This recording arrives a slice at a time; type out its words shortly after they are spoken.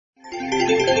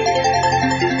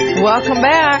Welcome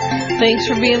back. Thanks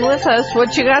for being with us.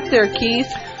 What you got there,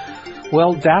 Keith?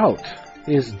 Well, doubt.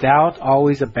 Is doubt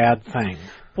always a bad thing?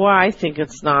 Well, I think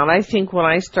it's not. I think when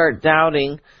I start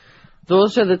doubting,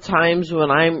 those are the times when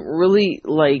I'm really,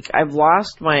 I've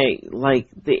lost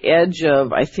the edge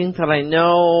of, I think that I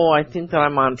know, I think that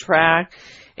I'm on track,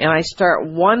 and I start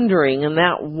wondering, and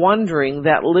that wondering,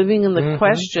 that living in the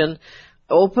question,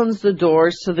 opens the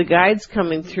doors to the guides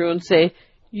coming through and say,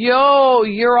 yo,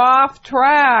 you're off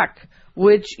track.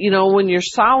 Which, when you're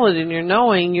solid and you're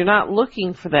knowing, you're not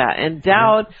looking for that. And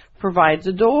doubt provides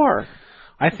a door.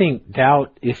 I think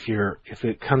doubt, if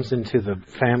it comes into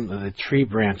the tree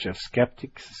branch of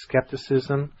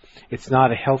skepticism, it's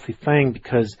not a healthy thing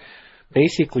because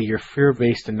basically you're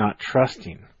fear-based and not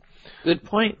trusting. Good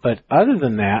point. But other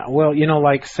than that, well,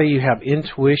 like say you have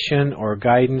intuition or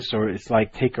guidance, or it's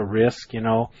like take a risk, If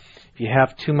you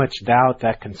have too much doubt,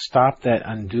 that can stop that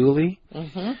unduly.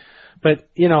 Mm-hmm. But,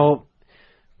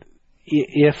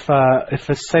 if a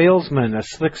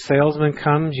slick salesman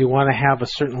comes, you want to have a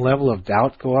certain level of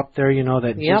doubt go up there,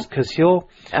 just because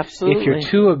Absolutely. If you're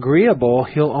too agreeable,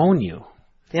 he'll own you.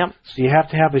 Yep. So you have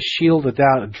to have a shield of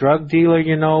doubt. A drug dealer,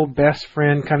 best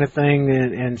friend kind of thing,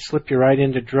 and slip you right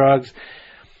into drugs.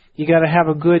 You got to have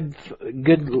a good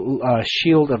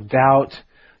shield of doubt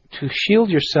to shield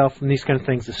yourself from these kind of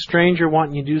things. A stranger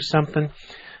wanting you to do something,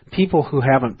 people who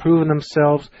haven't proven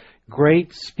themselves,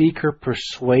 great speaker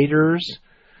persuaders.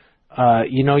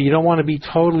 You don't want to be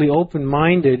totally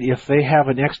open-minded if they have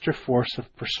an extra force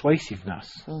of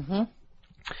persuasiveness. Mm-hmm.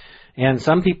 And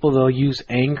some people, they'll use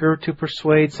anger to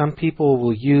persuade. Some people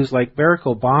will use, like Barack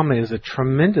Obama is a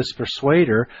tremendous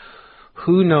persuader.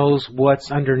 Who knows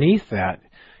what's underneath that?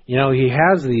 He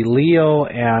has the Leo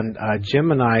and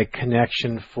Gemini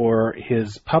connection for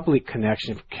his public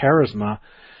connection, charisma.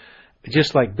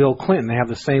 Just like Bill Clinton, they have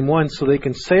the same one, so they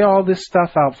can say all this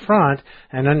stuff out front,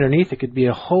 and underneath it could be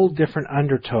a whole different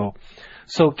undertow.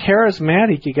 So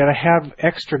charismatic, you got to have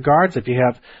extra guards. If you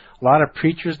have a lot of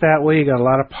preachers that way, you got a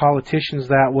lot of politicians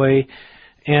that way,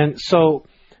 and so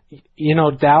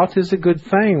doubt is a good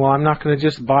thing. Well, I'm not going to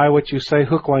just buy what you say,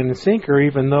 hook, line, and sinker,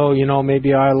 even though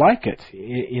maybe I like it.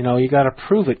 You got to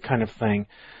prove it, kind of thing.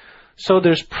 So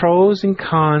there's pros and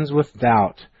cons with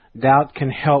doubt. Doubt can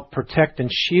help protect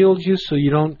and shield you so you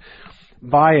don't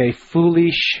buy a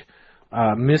foolish,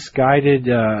 misguided,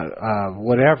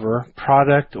 whatever,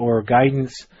 product or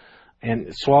guidance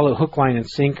and swallow hook, line, and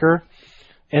sinker.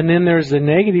 And then there's the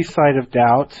negative side of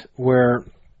doubt where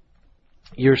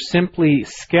you're simply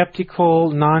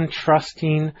skeptical,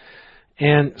 non-trusting,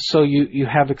 and so you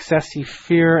have excessive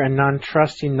fear and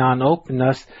non-trusting,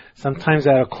 non-openness. Sometimes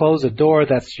that'll close a door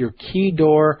that's your key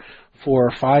door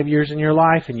for 5 years in your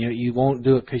life, and you won't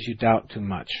do it because you doubt too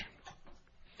much.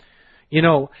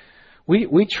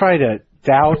 We try to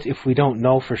doubt if we don't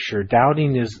know for sure.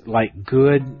 Doubting is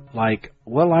good,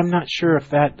 I'm not sure if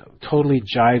that totally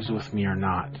jives with me or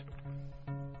not.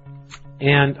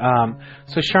 And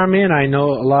so Charmaine, I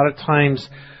know a lot of times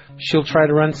she'll try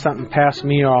to run something past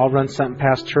me, or I'll run something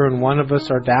past her, and one of us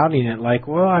are doubting it,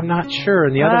 I'm not sure,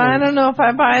 and the other I don't know if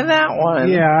I buy that one.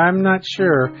 Yeah, I'm not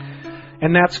sure.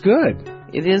 And that's good.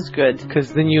 It is good.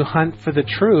 Because then you hunt for the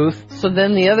truth. So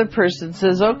then the other person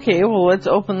says, okay, well, let's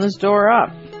open this door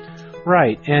up.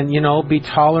 Right. And, be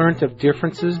tolerant of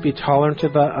differences, be tolerant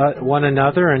of one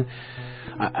another. And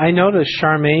I notice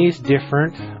Charmaine's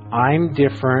different. I'm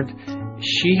different.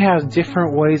 She has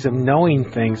different ways of knowing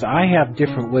things. I have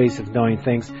different ways of knowing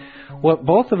things. What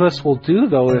both of us will do,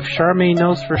 though, if Charmaine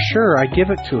knows for sure, I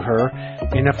give it to her.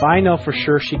 And if I know for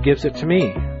sure, she gives it to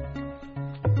me.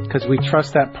 Because we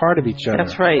trust that part of each other.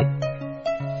 That's right.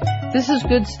 This is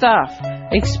good stuff.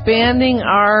 Expanding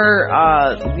our,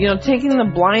 taking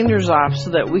the blinders off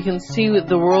so that we can see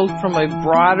the world from a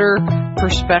broader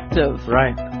perspective.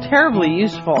 Right. Terribly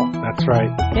useful. That's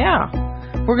right. Yeah.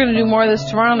 We're going to do more of this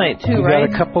tomorrow night, too, right? We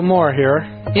got a couple more here.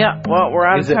 Yeah. Well, we're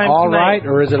out of time tonight. Is it all right,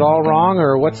 or is it all wrong,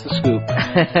 or what's the scoop?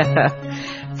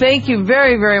 Thank you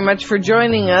very, very much for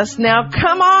joining us. Now,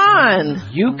 come on.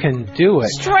 You can do it.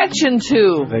 Stretch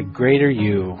into the greater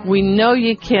you. We know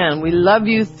you can. We love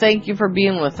you. Thank you for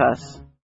being with us.